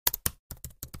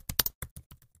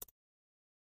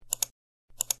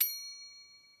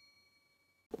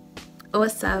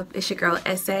What's up? It's your girl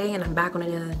SA and I'm back on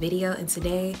another video, and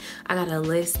today I got a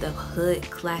list of hood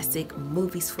classic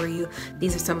movies for you.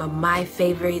 These are some of my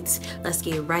favorites. Let's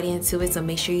get right into it, so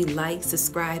make sure you like,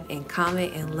 subscribe, and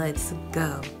comment, and let's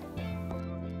go.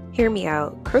 Hear me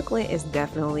out. Crooklyn is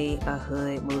definitely a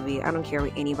hood movie. I don't care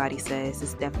what anybody says.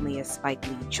 It's definitely a Spike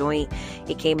Lee joint.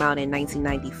 It came out in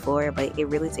 1994, but it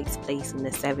really takes place in the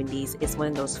 70s. It's one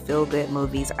of those feel-good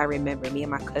movies. I remember me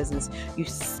and my cousins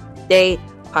used to stay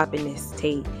popping this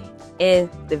tape in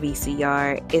the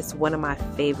VCR. It's one of my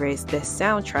favorites. The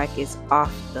soundtrack is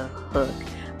off the hook.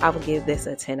 I would give this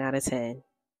a 10 out of 10.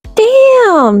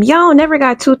 Damn, y'all never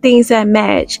got two things that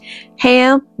match.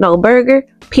 Ham, no burger,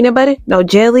 peanut butter, no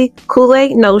jelly,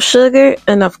 Kool-Aid, no sugar,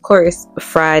 and of course,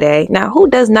 Friday. Now, who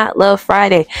does not love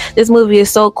Friday? This movie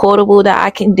is so quotable that I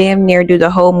can damn near do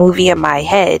the whole movie in my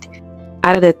head.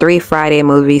 Out of the three Friday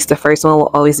movies, the first one will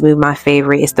always be my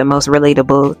favorite. It's the most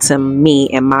relatable to me,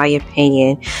 in my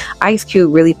opinion. Ice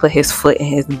Cube really put his foot in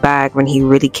his bag when he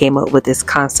really came up with this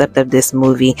concept of this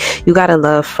movie. You gotta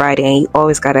love Friday, and you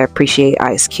always gotta appreciate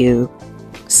Ice Cube.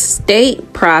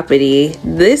 State Property.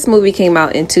 This movie came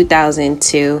out in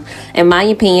 2002. In my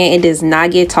opinion, it does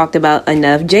not get talked about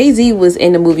enough. Jay-Z was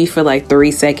in the movie for like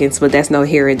 3 seconds, but that's no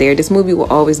here or there. This movie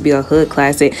will always be a hood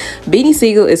classic. Beanie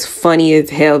Sigel is funny as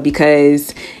hell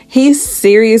because he's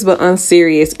serious but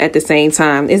unserious at the same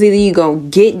time. It's either you gonna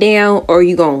get down or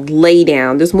you gonna lay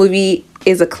down. This movie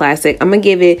is a classic. I'm gonna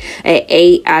give it an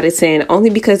 8 out of 10 only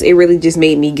because it really just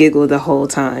made me giggle the whole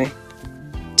time.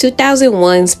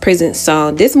 2001's Prison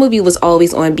Song. This movie was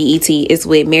always on BET. It's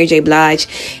with Mary J. Blige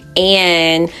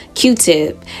and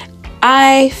Q-Tip.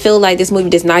 I feel like this movie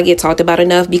does not get talked about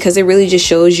enough because it really just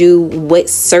shows you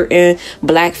what certain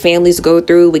black families go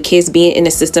through with kids being in the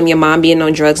system, your mom being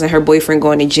on drugs and her boyfriend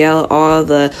going to jail, all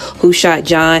the Who Shot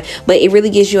John. But it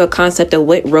really gives you a concept of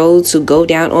what road to go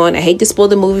down on. I hate to spoil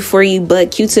the movie for you,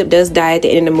 but Q-Tip does die at the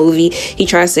end of the movie. He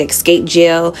tries to escape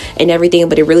jail and everything,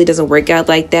 but it really doesn't work out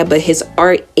like that. But his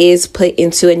art is put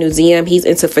into a museum. He's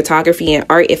into photography and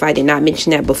art. If I did not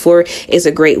mention that before, it's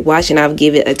a great watch and I'll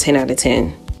give it a 10 out of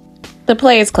 10. The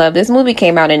Players Club. This movie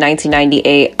came out in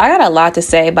 1998. I got a lot to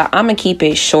say, but I'm gonna keep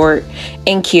it short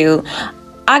and cute.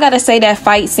 I gotta say that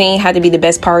fight scene had to be the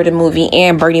best part of the movie,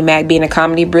 and Bernie Mac being a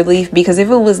comedy relief, because if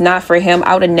it was not for him,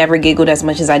 I would have never giggled as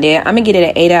much as I did. I'm gonna get it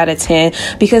an 8 out of 10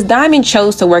 because Diamond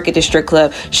chose to work at the strip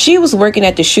club. She was working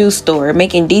at the shoe store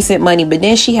making decent money, but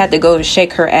then she had to go to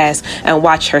shake her ass and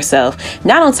watch herself.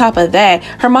 Not on top of that,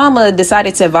 her mama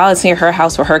decided to volunteer her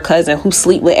house for her cousin who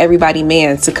sleep with everybody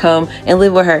man to come and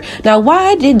live with her. Now,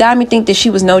 why did Diamond think that she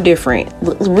was no different?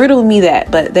 Riddle me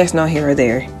that, but there's no here or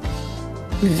there.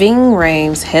 Ving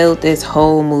Rhames held this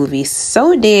whole movie.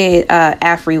 So did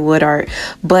Afri Woodard.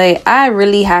 But I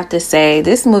really have to say,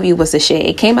 this movie was a shit.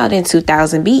 It came out in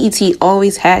 2000. BET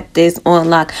always had this on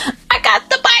lock. I got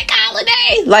the bike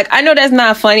holiday. Like, I know that's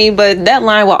not funny, but that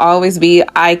line will always be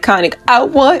iconic. I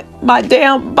want my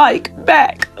damn bike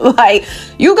back. Like,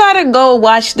 you gotta go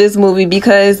watch this movie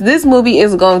because this movie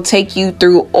is gonna take you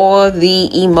through all the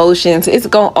emotions. It's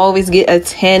gonna always get a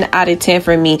 10 out of 10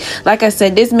 for me. Like I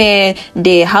said, this man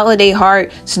did Holiday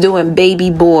Hearts doing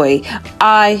Baby Boy.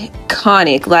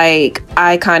 Iconic. Like,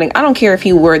 iconic. I don't care if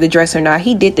he wore the dress or not.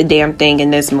 He did the damn thing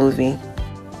in this movie.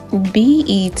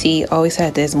 BET always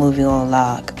had this movie on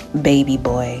lock. Baby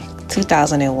Boy.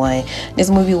 2001. This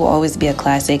movie will always be a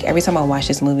classic. Every time I watch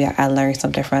this movie, I learn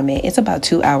something from it. It's about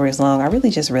 2 hours long. I really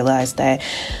just realized that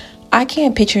I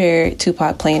can't picture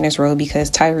Tupac playing this role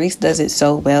because Tyrese does it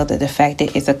so well that the fact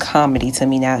that it's a comedy to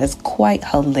me now is quite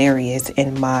hilarious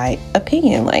in my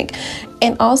opinion. Like,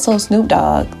 and also Snoop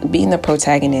Dogg being the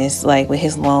protagonist, like with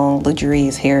his long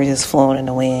luxurious hair just flowing in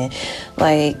the wind.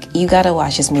 Like, you gotta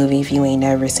watch this movie if you ain't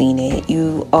never seen it.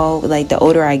 Like, the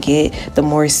older I get, the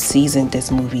more seasoned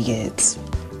this movie gets.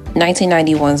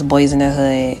 1991's Boys in the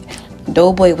Hood.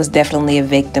 Doughboy was definitely a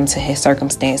victim to his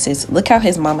circumstances. Look how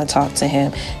his mama talked to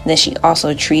him. And then she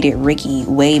also treated Ricky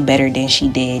way better than she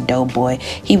did Doughboy.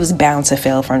 He was bound to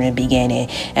fail from the beginning.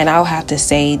 And I'll have to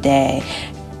say that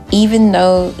even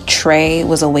though Trey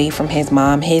was away from his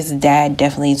mom, his dad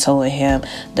definitely told him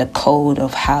the code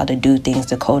of how to do things,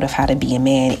 the code of how to be a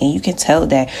man. And you can tell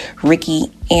that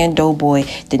Ricky and Doughboy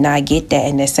did not get that.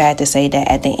 And it's sad to say that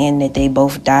at the end that they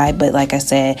both died. But like I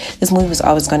said, this movie was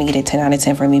always going to get a 10 out of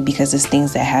 10 for me because it's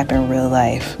things that happen in real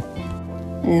life.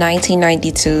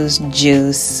 1992's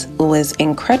Juice was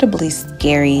incredibly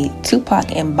scary.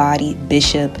 Tupac embodied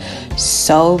Bishop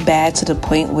so bad to the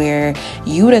point where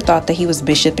you would have thought that he was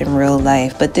Bishop in real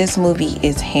life. But this movie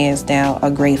is hands down a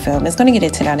great film. It's going to get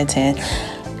a 10 out of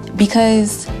 10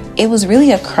 because It was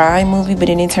really a crime movie, but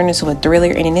then it turned into a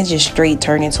thriller, and then it just straight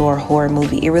turned into a horror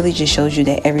movie. It really just shows you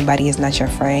that everybody is not your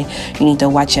friend. You need to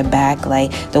watch your back.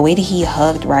 Like, the way that he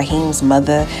hugged Raheem's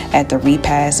mother at the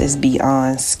repast is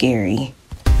beyond scary.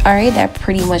 Alright, that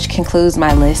pretty much concludes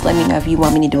my list. Let me know if you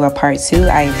want me to do a part 2.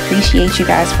 I appreciate you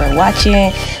guys for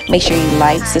watching. Make sure you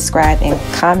like, subscribe, and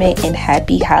comment, and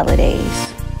happy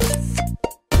holidays.